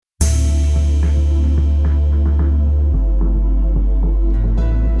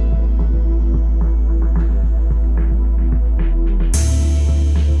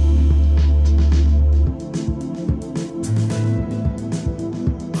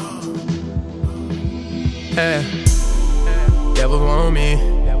Devil on me,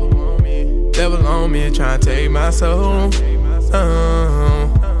 devil on me, tryna take my soul.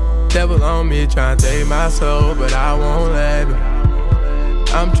 Devil on me, tryna take my soul, but I won't let him.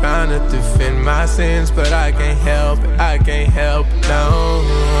 I'm trying to defend my sins, but I can't help it, I can't help it, no.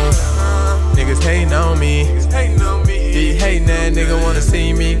 Niggas hating on me, you hating that nigga wanna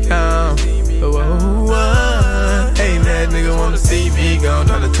see me come. Hating that nigga wanna see me gone,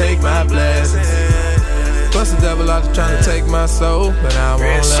 tryna take my blessings. Bust the devil out trying to take my soul, but I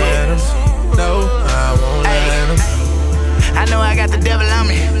won't let him. No, I won't let him. I know I got the devil on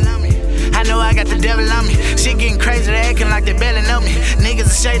me. I know I got the devil on me. Shit getting crazy, they acting like they barely know me. Niggas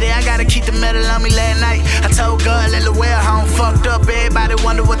are shady, I gotta keep the metal on me. Last night, I told God, let the well home. Fucked up, everybody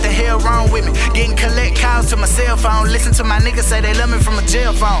wonder what the hell wrong with me. Getting collect calls to my cell phone. Listen to my niggas say they love me from a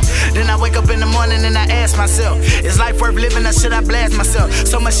jail phone. Then I wake up in the morning and I ask myself, is life worth living or should I blast myself?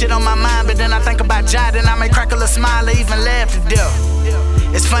 So much shit on my mind, but then I think about Jai, then I may crack a little smile or even laugh to death.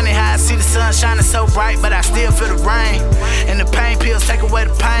 It's funny how I see the sun shining so bright, but I still feel the rain. And the pain pills take away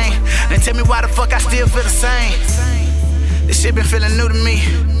the pain. Then tell me why the fuck I still feel the same. This shit been feeling new to me.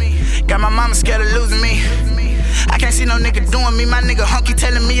 Got my mama scared of losing me. I can't see no nigga doing me. My nigga hunky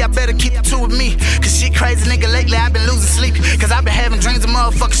telling me I better keep the two with me. Cause shit crazy nigga lately I been losing sleep. Cause I been having dreams of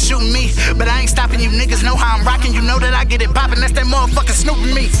motherfuckers shooting me. But I ain't stopping you niggas, know how I'm rocking. You know that I get it poppin', that's that motherfucking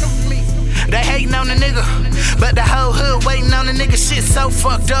snooping me. They hating on the nigga, but the whole hood waiting on the nigga. Shit so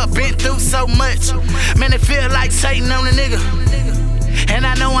fucked up, been through so much. Man, it feel like Satan on the nigga. And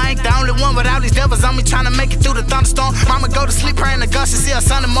I know I ain't the only one, but all these devils on me trying to make it through the thunderstorm. Mama go to sleep praying to God, she see her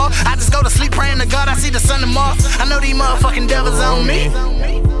son tomorrow. I just go to sleep praying to God, I see the sun tomorrow. I know these motherfucking devils on me.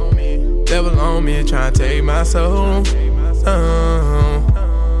 Devil on me, trying to take my soul.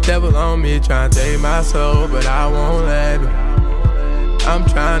 Devil on me, trying to take my soul, but I won't let him. I'm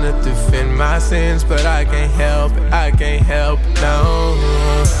trying to defend my sins, but I can't help it, I can't help it, no.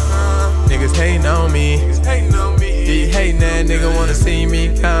 Niggas hating on me, you hating that nigga wanna see me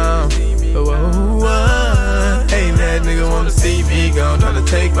come. Hating that nigga wanna see me gone, tryna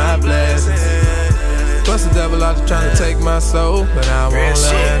take my blessings. Bust the devil out tryna take my soul, but I won't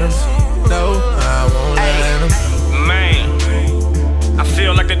let him. No, I won't let him. Man, I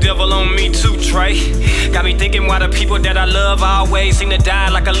feel like the devil on me too, Trey. Got me thinking why the people that I love always seem to die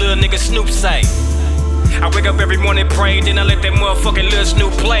like a little nigga Snoop say. I wake up every morning, pray, then I let that motherfucking little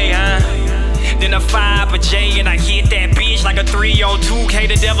Snoop play, huh? Then I fire up a J and I hit that bitch like a 3 on 2K.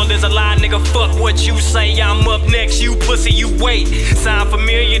 The devil is a lie, nigga, fuck what you say. I'm up next, you pussy, you wait. Sound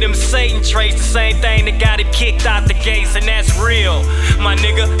familiar, them Satan traits. The same thing that got it kicked out the gates, and that's real. My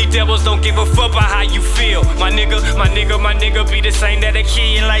nigga, these devils don't give a fuck about how you feel. My nigga be the same that a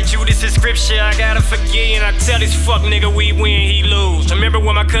kid like Judas in scripture. I gotta forget and I tell this fuck nigga we win, he lose. Remember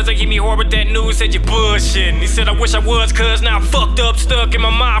when my cousin hit me hard with that news, said you bullshitting. He said I wish I was, cuz now I'm fucked up, stuck in my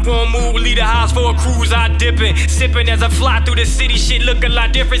mind, won't move, leave the house for a cruise, I dippin', sippin' as I fly through the city. Shit look a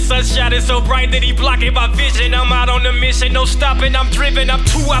lot different. Sunshine is so bright that he blocking my vision. I'm out on a mission, no stopping. I'm driven. I'm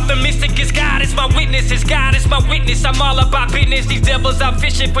too optimistic. It's God is my witness. It's God is my witness. I'm all about business. These devils out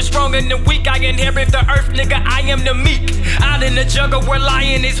fishing for strong and the weak. I inherit the earth, nigga. I am the meek. Out in the jungle where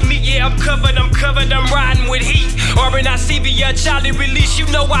lion is meat. Yeah, I'm covered. I'm riding with heat. R&I-C-B-I, Charlie release. You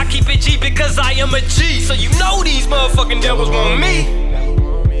know I keep it G because I am a G. So you know these motherfucking devils want me.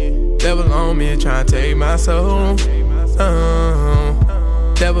 Devil on me, tryna take my soul.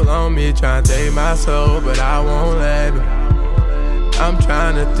 Devil on me, tryna take my soul, but I won't let him. I'm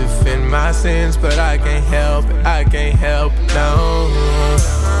trying to defend my sins, but I can't help it, I can't help it, no.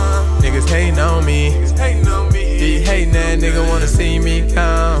 Niggas hating on me, you hating that nigga wanna see me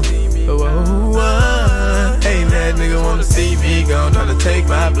come. Hating that nigga wanna see me gone, tryna take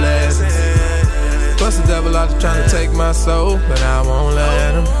my blessings. Bust the devil out tryna take my soul, but I won't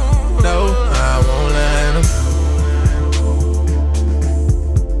let him.